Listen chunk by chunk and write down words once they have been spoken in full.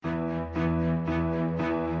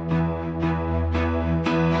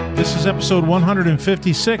This is episode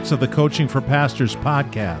 156 of the Coaching for Pastors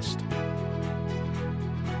podcast.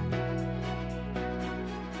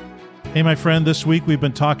 Hey, my friend, this week we've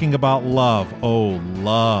been talking about love. Oh,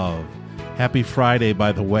 love. Happy Friday,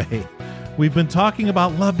 by the way. We've been talking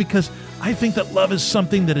about love because I think that love is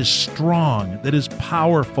something that is strong, that is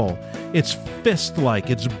powerful. It's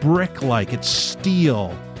fist-like, it's brick-like, it's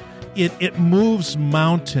steel. It moves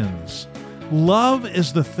mountains. Love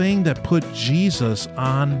is the thing that put Jesus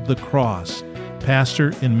on the cross.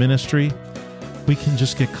 Pastor, in ministry, we can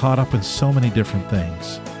just get caught up in so many different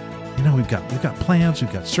things. You know, we've got plans,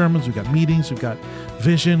 we've got sermons, we've got meetings, we've got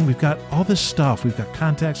vision, we've got all this stuff. We've got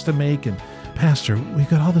contacts to make, and Pastor, we've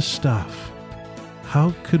got all this stuff.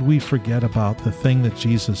 How could we forget about the thing that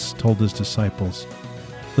Jesus told his disciples?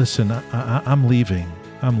 Listen, I'm leaving,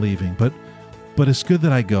 but it's good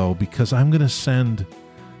that I go because I'm going to send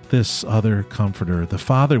this other comforter. The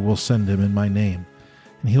Father will send him in my name,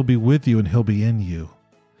 and he'll be with you and he'll be in you.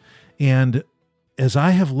 And as I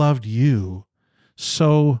have loved you,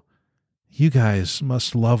 so you guys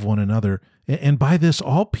must love one another. And by this,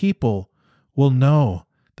 all people will know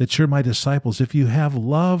that you're my disciples if you have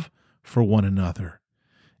love for one another.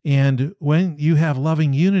 And when you have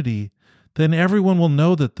loving unity, then everyone will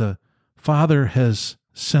know that the Father has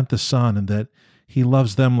sent the Son and that he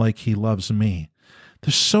loves them like he loves me.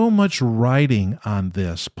 There's so much writing on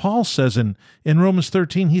this. Paul says in Romans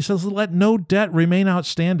 13, he says, let no debt remain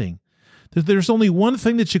outstanding. There's only one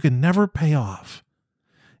thing that you can never pay off.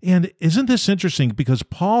 And isn't this interesting? Because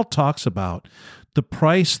Paul talks about the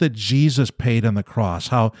price that Jesus paid on the cross,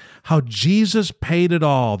 how Jesus paid it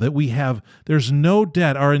all, that there's no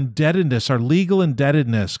debt. Our indebtedness, our legal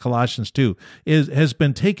indebtedness, Colossians 2, has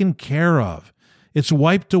been taken care of. It's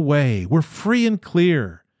wiped away. We're free and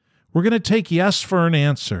clear. We're going to take yes for an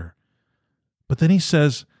answer. But then he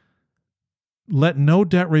says, let no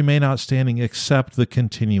debt remain outstanding except the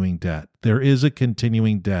continuing debt. There is a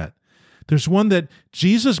continuing debt. There's one that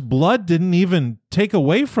Jesus' blood didn't even take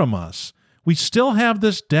away from us. We still have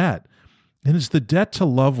this debt, and it's the debt to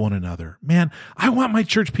love one another. Man, I want my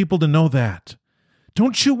church people to know that.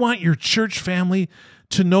 Don't you want your church family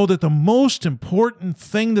to know that the most important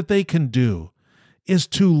thing that they can do is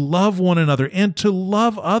to love one another and to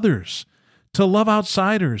love others, to love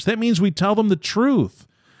outsiders? That means we tell them the truth,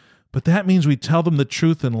 but that means we tell them the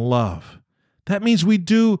truth in love. That means we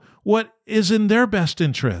do what is in their best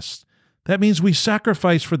interest. That means we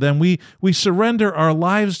sacrifice for them. We surrender our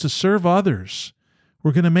lives to serve others.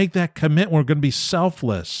 We're going to make that commitment. We're going to be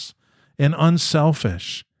selfless and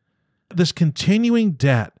unselfish. This continuing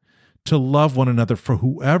debt to love one another, for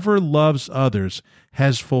whoever loves others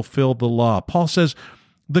has fulfilled the law. Paul says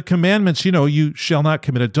the commandments, you shall not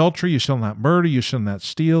commit adultery, you shall not murder, you shall not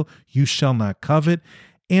steal, you shall not covet,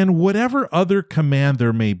 and whatever other command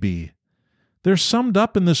there may be, they're summed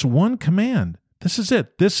up in this one command. This is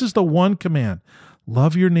it. This is the one command.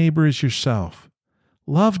 Love your neighbor as yourself.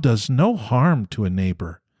 Love does no harm to a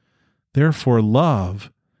neighbor. Therefore,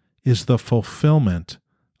 love is the fulfillment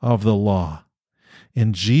of the law.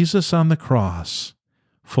 And Jesus on the cross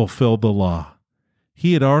fulfilled the law.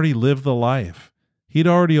 He had already lived the life. He'd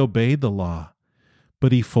already obeyed the law,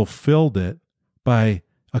 but he fulfilled it by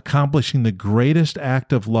accomplishing the greatest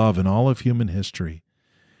act of love in all of human history,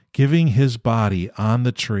 giving his body on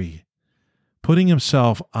the tree, putting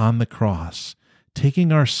himself on the cross,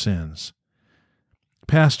 taking our sins.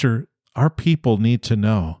 Pastor, our people need to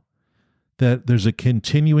know that there's a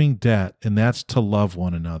continuing debt, and that's to love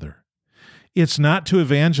one another. It's not to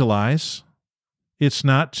evangelize. It's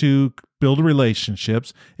not to build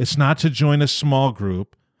relationships. It's not to join a small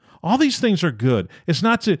group. All these things are good. It's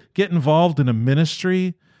not to get involved in a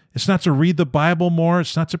ministry. It's not to read the Bible more.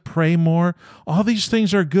 It's not to pray more. All these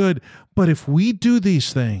things are good. But if we do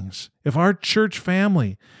these things, if our church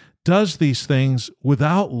family does these things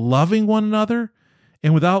without loving one another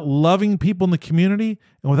and without loving people in the community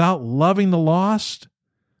and without loving the lost,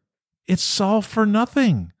 it's all for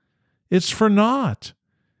nothing. It's for naught.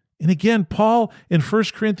 And again, Paul in 1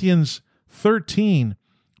 Corinthians 13,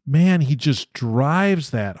 man, he just drives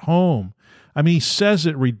that home. I mean, he says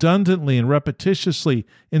it redundantly and repetitiously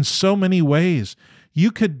in so many ways.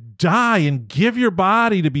 You could die and give your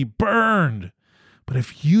body to be burned, but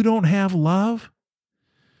if you don't have love,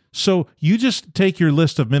 so you just take your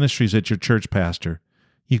list of ministries at your church, pastor.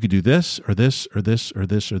 You could do this or this or this or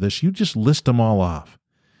this or this. You just list them all off.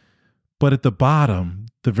 But at the bottom,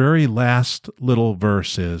 the very last little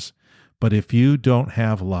verse is, but if you don't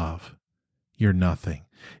have love, you're nothing.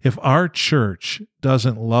 If our church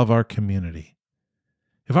doesn't love our community,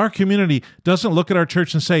 if our community doesn't look at our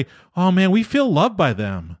church and say, oh man, we feel loved by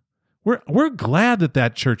them, We're glad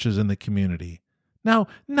that church is in the community. Now,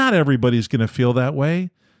 not everybody's going to feel that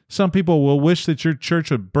way. Some people will wish that your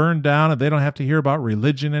church would burn down and they don't have to hear about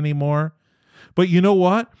religion anymore. But you know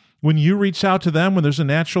what? When you reach out to them when there's a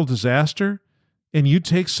natural disaster and you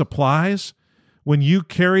take supplies, when you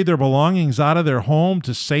carry their belongings out of their home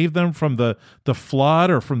to save them from the flood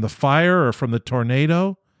or from the fire or from the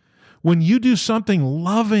tornado, when you do something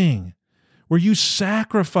loving, where you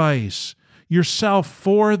sacrifice yourself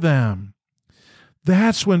for them,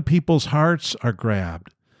 that's when people's hearts are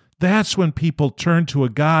grabbed. That's when people turn to a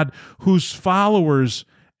God whose followers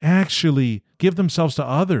actually give themselves to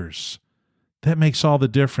others. That makes all the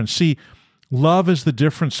difference. See, love is the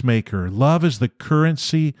difference maker. Love is the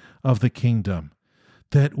currency of the kingdom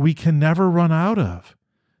that we can never run out of.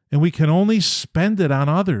 And we can only spend it on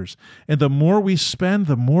others. And the more we spend,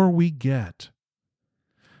 the more we get.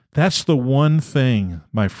 That's the one thing,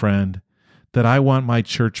 my friend, that I want my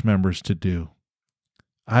church members to do.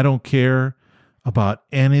 I don't care about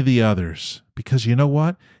any of the others, because you know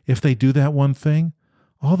what? If they do that one thing,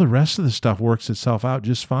 all the rest of the stuff works itself out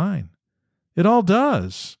just fine. It all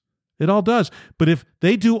does. It all does. But if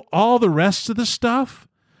they do all the rest of the stuff,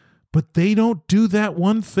 but they don't do that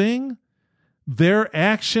one thing, their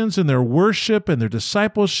actions and their worship and their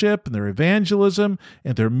discipleship and their evangelism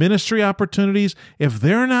and their ministry opportunities, if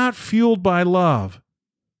they're not fueled by love,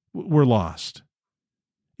 we're lost.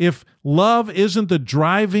 If love isn't the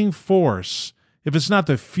driving force, if it's not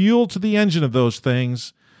the fuel to the engine of those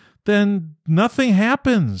things, then nothing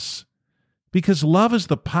happens, because love is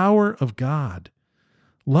the power of God.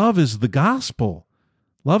 Love is the gospel.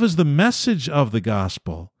 Love is the message of the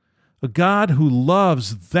gospel. A God who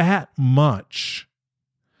loves that much.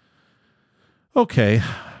 Okay,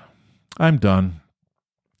 I'm done.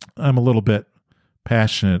 I'm a little bit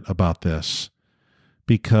passionate about this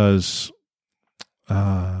because,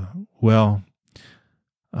 I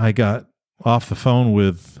got off the phone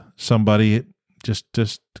with somebody just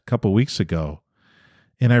a couple weeks ago,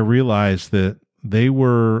 and I realized that they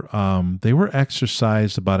were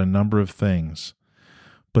exercised about a number of things,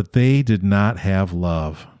 but they did not have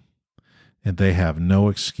love. And they have no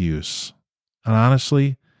excuse. And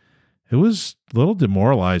honestly, it was a little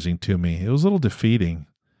demoralizing to me. It was a little defeating.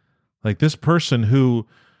 Like, this person who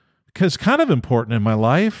is kind of important in my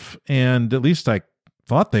life, and at least I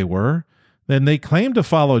thought they were, then they claim to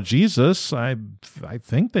follow Jesus. I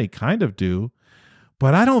think they kind of do.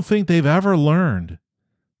 But I don't think they've ever learned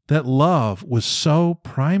that love was so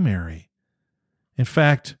primary. In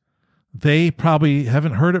fact, they probably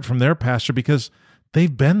haven't heard it from their pastor because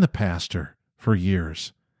they've been the pastor for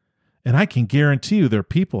years. And I can guarantee you their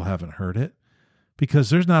people haven't heard it, because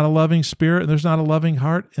there's not a loving spirit and there's not a loving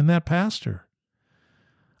heart in that pastor.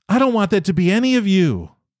 I don't want that to be any of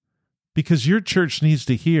you, because your church needs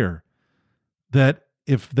to hear that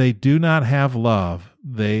if they do not have love,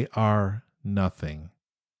 they are nothing.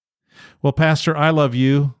 Well, Pastor, I love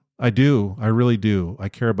you. I do. I really do. I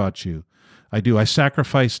care about you. I do. I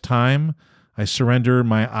sacrifice time. I surrender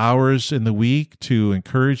my hours in the week to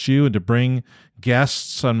encourage you and to bring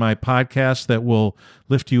guests on my podcast that will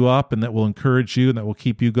lift you up and that will encourage you and that will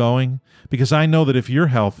keep you going. Because I know that if you're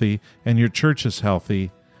healthy and your church is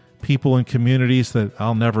healthy, people in communities that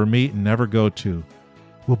I'll never meet and never go to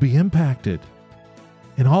will be impacted.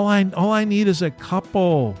 And all I need is a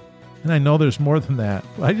couple. And I know there's more than that.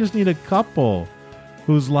 I just need a couple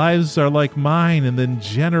whose lives are like mine, and then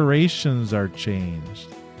generations are changed.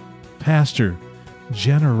 Pastor,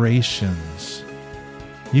 generations.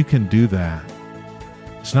 You can do that.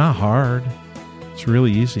 It's not hard. It's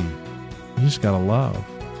really easy. You just got to love.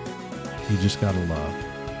 You just got to love.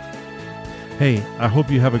 Hey, I hope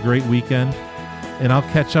you have a great weekend, and I'll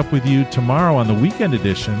catch up with you tomorrow on the weekend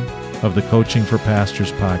edition of the Coaching for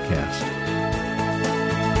Pastors podcast.